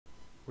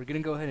We're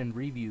going to go ahead and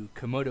review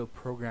Comodo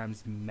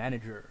Programs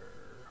Manager.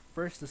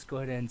 First, let's go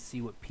ahead and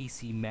see what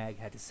PC Mag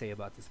had to say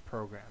about this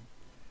program.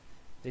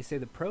 They say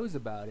the pros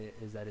about it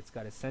is that it's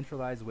got a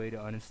centralized way to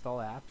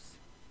uninstall apps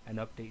and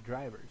update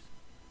drivers,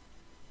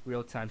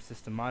 real-time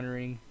system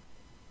monitoring,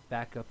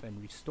 backup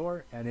and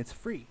restore, and it's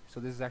free. So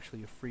this is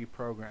actually a free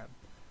program.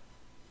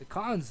 The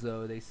cons,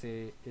 though, they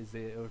say, is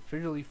that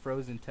visually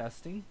frozen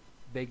testing,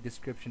 vague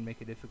description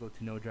make it difficult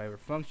to know driver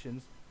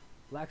functions,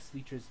 lacks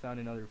features found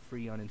in other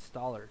free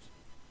uninstallers,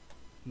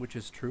 which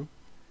is true.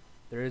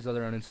 There is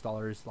other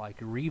uninstallers like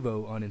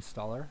Revo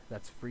Uninstaller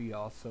that's free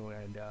also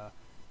and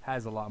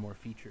has a lot more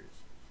features.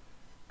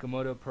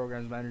 Comodo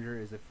Programs Manager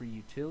is a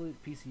free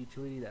PC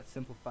utility that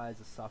simplifies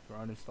the software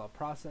uninstall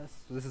process.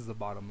 So this is the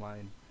bottom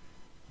line.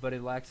 But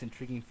it lacks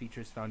intriguing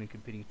features found in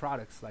competing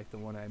products like the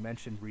one I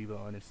mentioned, Revo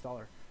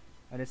Uninstaller.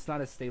 And it's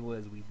not as stable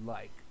as we'd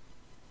like.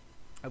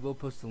 I will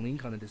post a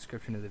link on the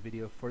description of the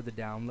video for the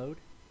download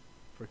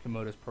for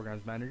Comodo's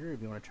Programs Manager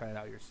if you want to try it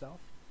out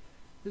yourself.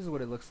 This is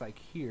what it looks like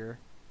here.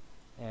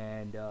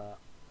 And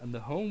on the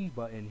home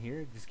button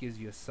here, it just gives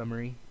you a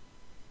summary.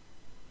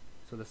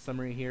 So the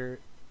summary here,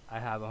 I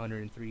have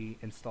 103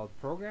 installed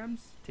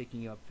programs,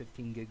 taking up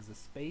 15 gigs of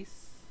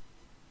space.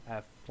 I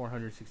have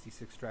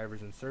 466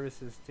 drivers and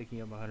services, taking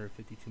up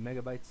 152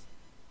 megabytes.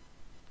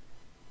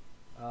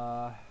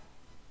 And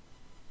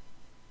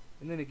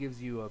then it gives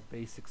you a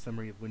basic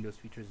summary of Windows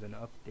features and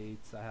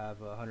updates. I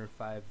have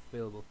 105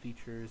 available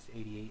features,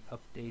 88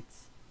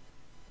 updates.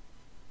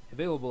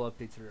 Available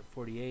updates are at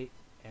 48,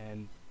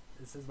 and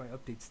it says my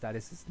update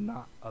status is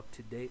not up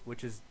to date,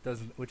 which is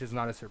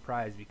not a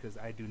surprise because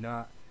I do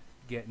not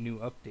get new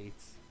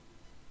updates,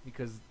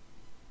 because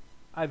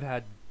I've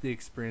had the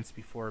experience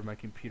before of my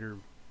computer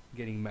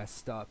getting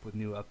messed up with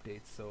new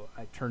updates, so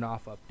I turn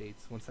off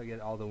updates. Once I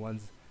get all the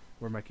ones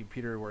where my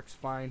computer works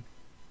fine,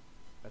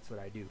 that's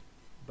what I do.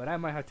 But I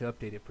might have to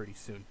update it pretty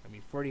soon. I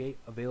mean, 48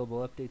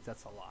 available updates,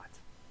 that's a lot.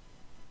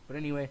 But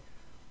anyway,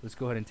 let's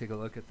go ahead and take a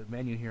look at the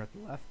menu here at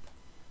the left.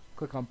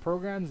 Click on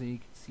programs and you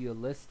can see a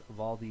list of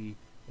all the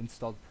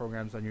installed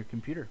programs on your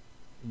computer,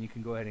 and you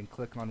can go ahead and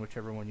click on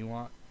whichever one you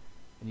want,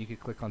 and you can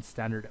click on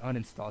standard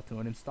uninstall to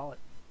uninstall it.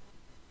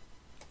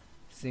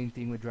 Same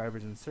thing with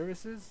drivers and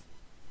services.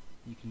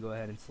 You can go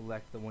ahead and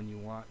select the one you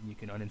want and you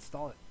can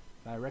uninstall it.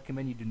 Now, I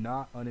recommend you do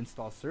not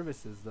uninstall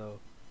services though,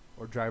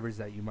 or drivers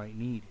that you might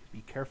need.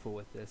 Be careful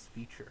with this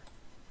feature.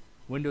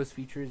 Windows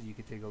features, you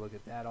can take a look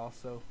at that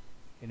also,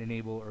 and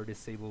enable or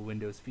disable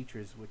Windows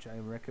features, which I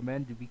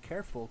recommend to be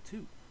careful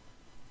too.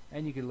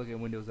 And you can look at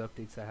Windows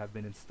updates that have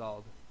been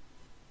installed.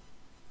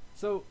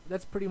 So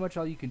that's pretty much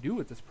all you can do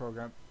with this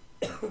program.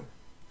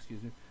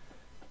 Excuse me.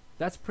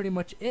 That's pretty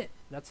much it.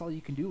 That's all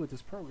you can do with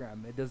this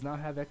program. It does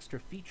not have extra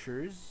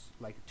features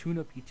like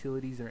tune-up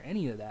utilities or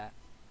any of that,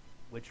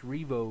 which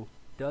Revo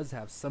does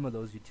have some of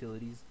those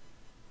utilities,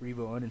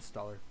 Revo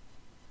Uninstaller.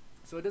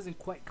 So it doesn't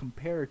quite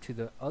compare to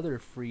the other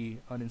free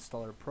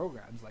uninstaller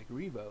programs like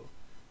Revo.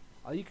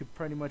 All you could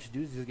pretty much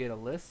do is just get a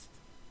list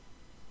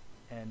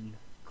and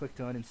click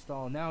to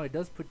uninstall. Now it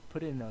does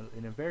put in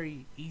a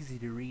very easy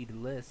to read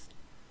list.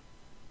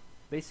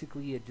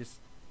 Basically it just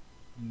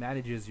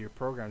manages your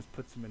programs,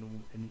 puts them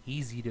in an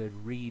easy to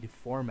read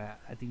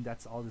format. I think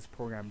that's all this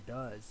program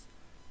does,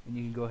 and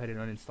you can go ahead and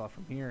uninstall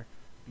from here.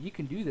 But you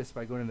can do this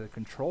by going to the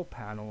control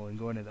panel and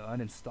going to the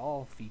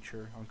uninstall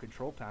feature on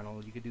control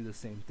panel. You could do the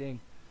same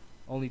thing.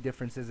 Only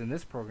difference is in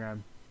this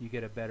program you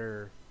get a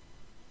better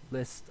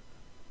list,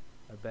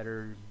 a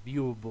better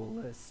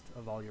viewable list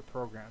of all your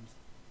programs.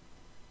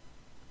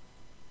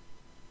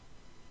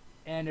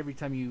 And every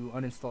time you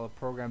uninstall a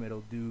program,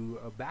 it'll do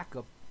a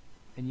backup,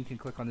 and you can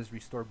click on this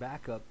restore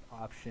backup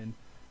option.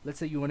 Let's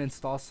say you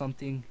uninstall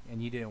something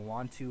and you didn't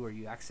want to, or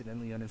you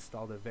accidentally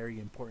uninstalled a very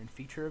important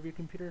feature of your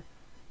computer.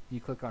 You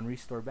click on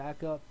restore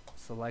backup,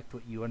 select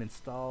what you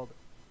uninstalled,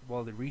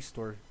 well, the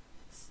restore,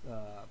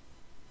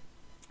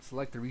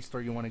 select the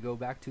restore you want to go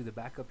back to, the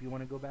backup you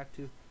want to go back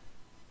to,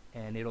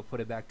 and it'll put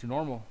it back to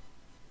normal.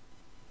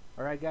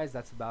 Alright guys,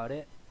 that's about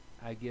it.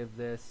 I give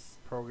this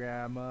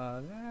program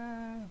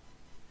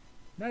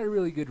not a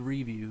really good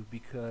review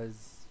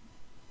because,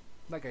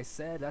 like I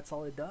said, that's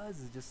all it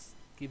does is just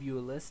give you a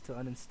list to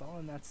uninstall,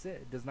 and that's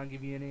it. It does not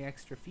give you any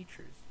extra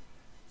features.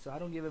 So I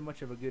don't give it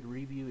much of a good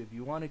review. If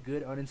you want a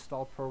good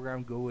uninstall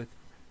program, go with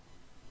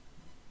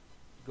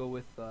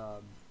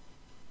Revo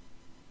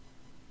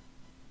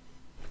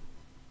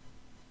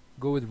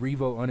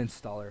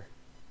Uninstaller,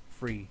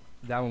 free.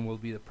 That one will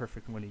be the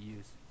perfect one to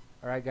use.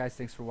 Alright guys,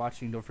 thanks for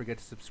watching. Don't forget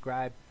to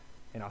subscribe,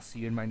 and I'll see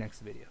you in my next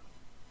video.